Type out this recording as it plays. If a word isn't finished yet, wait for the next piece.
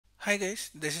Hi guys,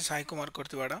 this is Sai Kumar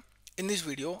Kurtivada. In this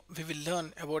video, we will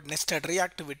learn about nested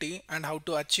reactivity and how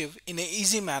to achieve in an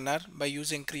easy manner by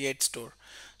using createStore.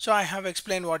 So I have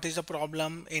explained what is the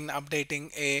problem in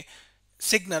updating a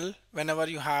signal whenever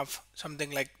you have something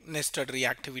like nested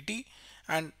reactivity,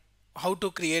 and how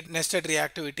to create nested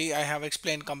reactivity I have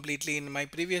explained completely in my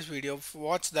previous video.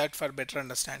 Watch that for better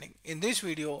understanding. In this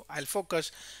video, I'll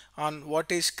focus on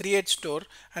what is createStore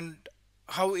and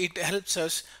how it helps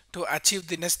us to achieve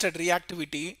the nested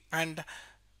reactivity, and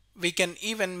we can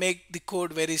even make the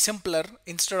code very simpler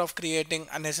instead of creating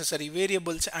unnecessary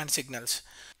variables and signals.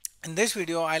 In this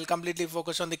video, I'll completely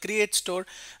focus on the create store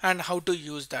and how to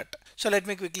use that. So let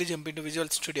me quickly jump into Visual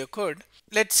Studio Code.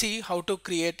 Let's see how to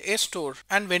create a store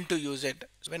and when to use it.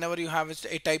 Whenever you have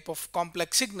a type of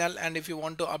complex signal and if you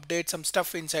want to update some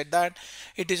stuff inside that,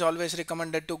 it is always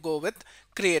recommended to go with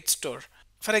create store.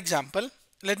 For example,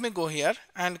 let me go here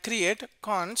and create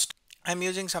const. I'm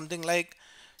using something like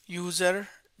user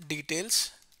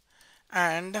details,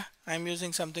 and I'm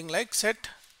using something like set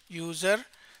user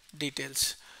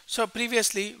details. So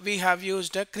previously we have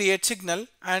used a create signal,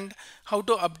 and how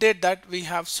to update that we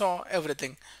have saw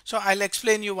everything. So I'll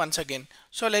explain you once again.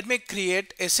 So let me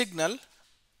create a signal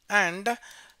and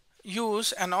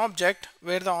use an object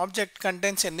where the object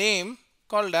contains a name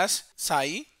called as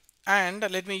Sai, and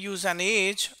let me use an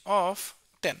age of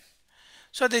 10.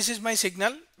 So this is my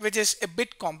signal, which is a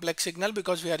bit complex signal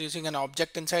because we are using an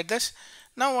object inside this.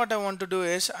 Now what I want to do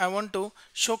is I want to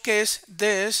showcase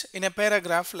this in a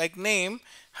paragraph like name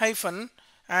hyphen,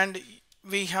 and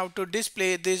we have to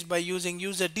display this by using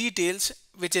user details,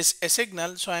 which is a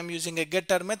signal. So I'm using a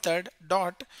getter method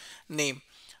dot name.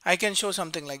 I can show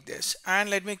something like this,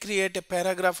 and let me create a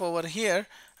paragraph over here.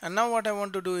 And now what I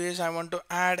want to do is I want to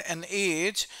add an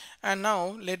age, and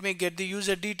now let me get the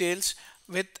user details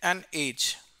with an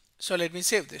age. So let me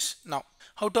save this. Now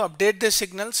how to update the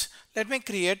signals? Let me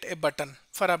create a button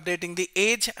for updating the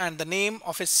age and the name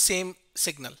of a same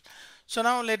signal. So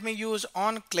now let me use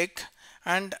on click,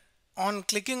 and on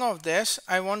clicking of this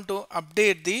I want to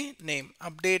update the name,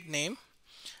 update name,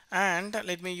 and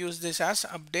let me use this as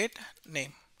update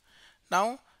name.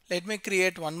 Now let me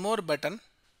create one more button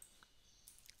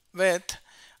with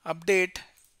update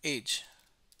age.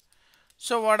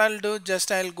 So what I'll do,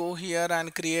 just I'll go here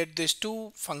and create these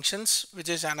two functions, which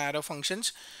is an arrow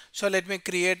functions. So let me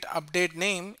create update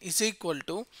name is equal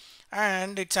to,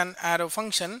 and it's an arrow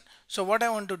function. So what I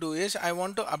want to do is I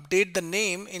want to update the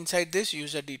name inside this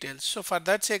user details. So for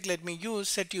that sake, let me use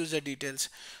set user details.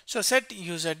 So set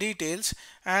user details,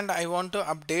 and I want to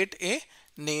update a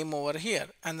name over here,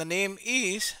 and the name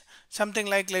is something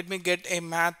like, let me get a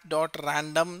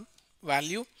math.random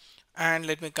value, and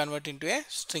let me convert into a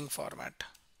string format.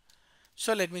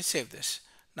 So let me save this.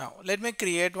 Now let me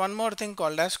create one more thing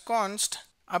called as const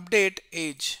update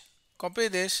age. Copy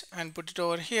this and put it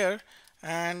over here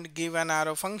and give an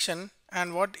arrow function,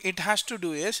 and what it has to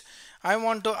do is I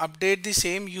want to update the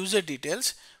same user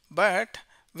details but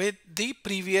with the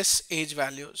previous age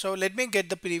value. So let me get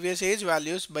the previous age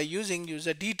values by using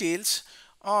user details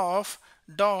of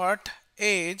dot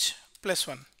age plus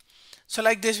 1. So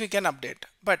like this we can update,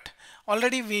 but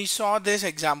already we saw this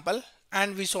example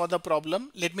and we saw the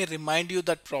problem. Let me remind you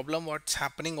that problem, what's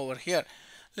happening over here.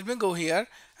 Let me go here,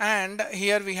 and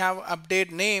here we have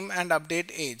update name and update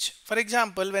age. For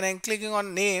example, when I'm clicking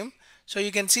on name, so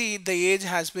you can see the age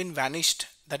has been vanished.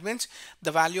 That means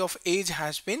the value of age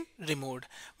has been removed.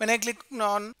 When I click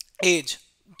on age,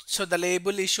 so the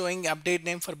label is showing update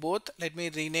name for both. Let me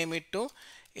rename it to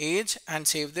age and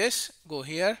save this. Go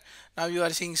here. Now you are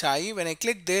seeing Sai. When I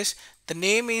click this, the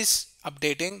name is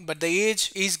updating but the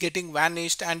age is getting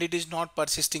vanished and it is not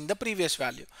persisting the previous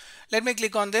value. Let me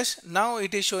click on this. Now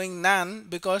it is showing none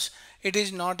because it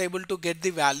is not able to get the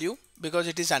value because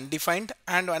it is undefined,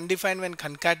 and undefined when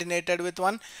concatenated with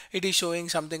one, it is showing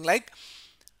something like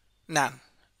none.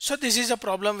 So this is a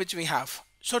problem which we have.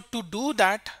 So to do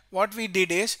that, what we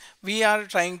did is we are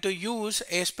trying to use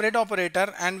a spread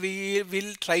operator, and we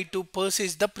will try to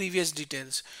persist the previous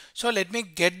details. So let me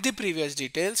get the previous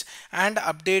details and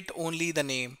update only the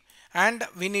name, and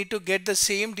we need to get the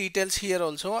same details here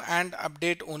also and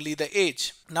update only the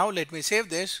age. Now let me save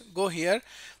this, go here.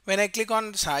 When I click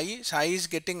on Sai, Sai is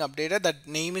getting updated, that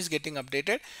name is getting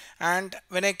updated, and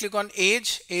when I click on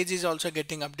age, age is also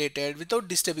getting updated without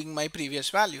disturbing my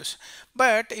previous values.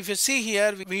 But if you see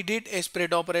here, we did a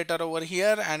spread operator over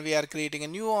here and we are creating a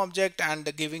new object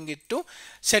and giving it to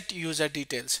set user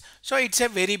details. So it's a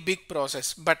very big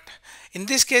process, but in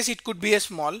this case it could be a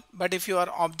small, but if your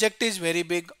object is very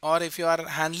big or if you are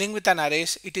handling with an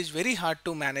arrays, it is very hard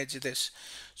to manage this.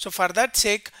 So for that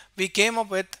sake, we came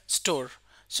up with store.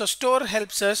 So store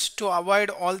helps us to avoid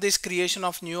all this creation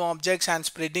of new objects and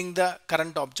spreading the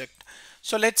current object.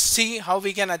 So let's see how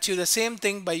we can achieve the same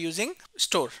thing by using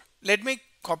store. Let me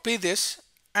copy this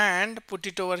and put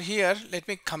it over here. Let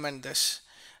me comment this.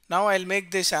 Now I'll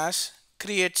make this as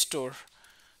create store.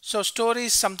 So store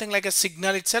is something like a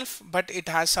signal itself, but it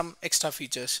has some extra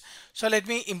features. So let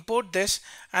me import this,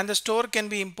 and the store can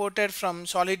be imported from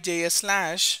SolidJS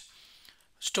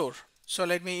 /store. So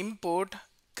let me import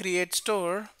create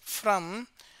store from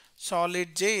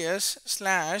SolidJS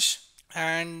slash,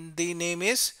 and the name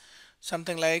is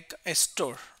something like a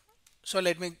store. So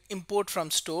let me import from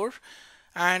store,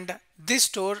 and this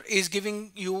store is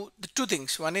giving you the two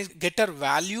things. One is getter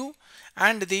value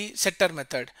and the setter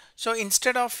method. So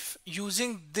instead of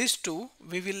using these two,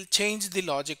 we will change the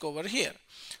logic over here.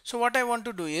 So what I want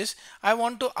to do is I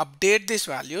want to update these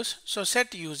values. So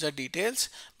set user details,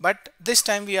 but this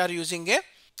time we are using a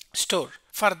store.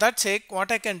 For that sake,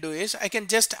 what I can do is I can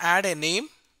just add a name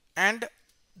and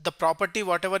the property,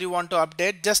 whatever you want to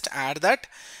update, just add that,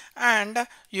 and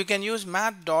you can use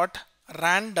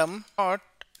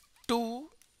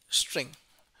math.random.toString.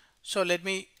 So let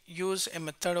me use a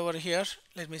method over here.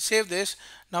 Let me save this.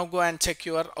 Now go and check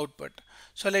your output.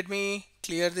 So let me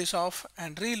clear this off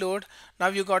and reload. Now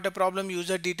you got a problem.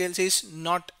 User details is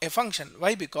not a function.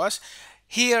 Why? Because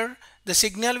here the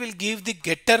signal will give the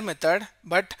getter method,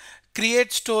 but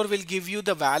create store will give you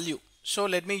the value. So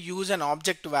let me use an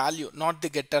object value, not the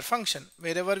getter function.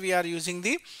 Wherever we are using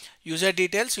the user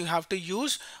details, you have to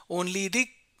use only the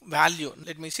value.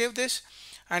 Let me save this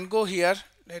and go here.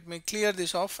 Let me clear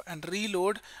this off and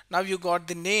reload. Now you got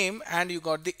the name and you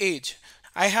got the age.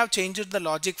 I have changed the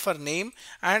logic for name,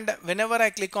 and whenever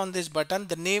I click on this button,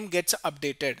 the name gets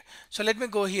updated. So let me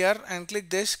go here and click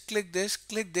this, click this,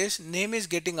 click this. Name is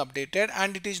getting updated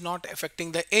and it is not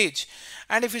affecting the age.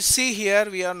 And if you see here,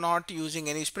 we are not using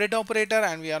any spread operator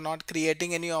and we are not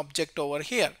creating any object over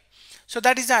here. So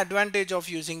that is the advantage of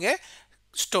using a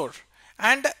store.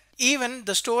 And even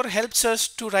the store helps us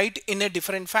to write in a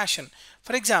different fashion.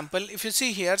 For example, if you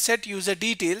see here, set user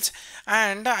details,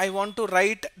 and I want to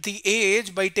write the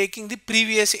age by taking the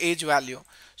previous age value.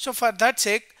 So for that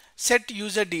sake, set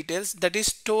user details, that is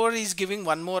store is giving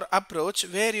one more approach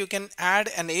where you can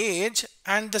add an age,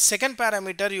 and the second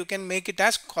parameter you can make it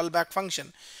as callback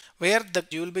function, where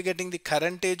you will be getting the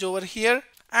current age over here,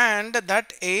 and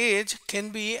that age can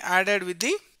be added with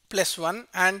the +1,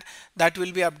 and that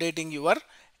will be updating your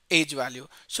age value.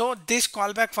 So this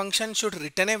callback function should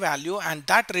return a value, and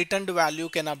that returned value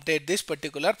can update this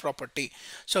particular property.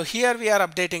 So here we are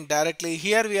updating directly,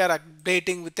 here we are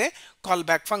updating with a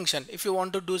callback function. If you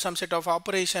want to do some set of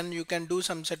operation, you can do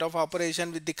some set of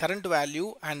operation with the current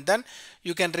value, and then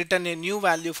you can return a new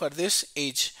value for this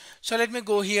age. So let me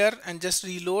go here and just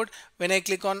reload. When I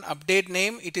click on update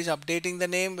name, it is updating the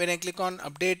name. When I click on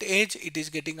update age, it is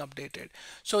getting updated.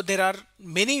 So there are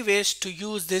many ways to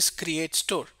use this create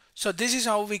store. So this is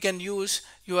how we can use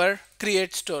your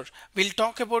create store. We'll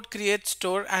talk about create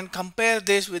store and compare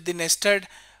this with the nested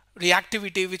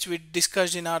reactivity which we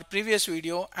discussed in our previous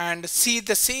video, and see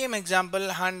the same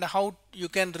example and how you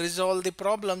can resolve the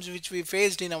problems which we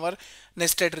faced in our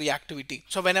nested reactivity.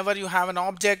 So whenever you have an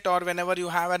object or whenever you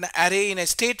have an array in a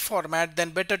state format, then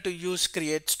better to use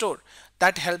create store.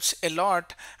 That helps a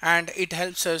lot, and it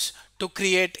helps us to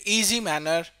create easy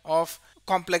manner of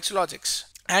complex logics.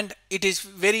 And it is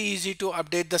very easy to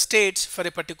update the states for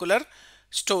a particular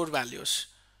store values.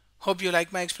 Hope you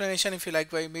like my explanation. If you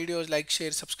like my videos, like,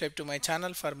 share, subscribe to my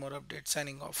channel for more updates.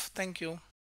 Signing off. Thank you.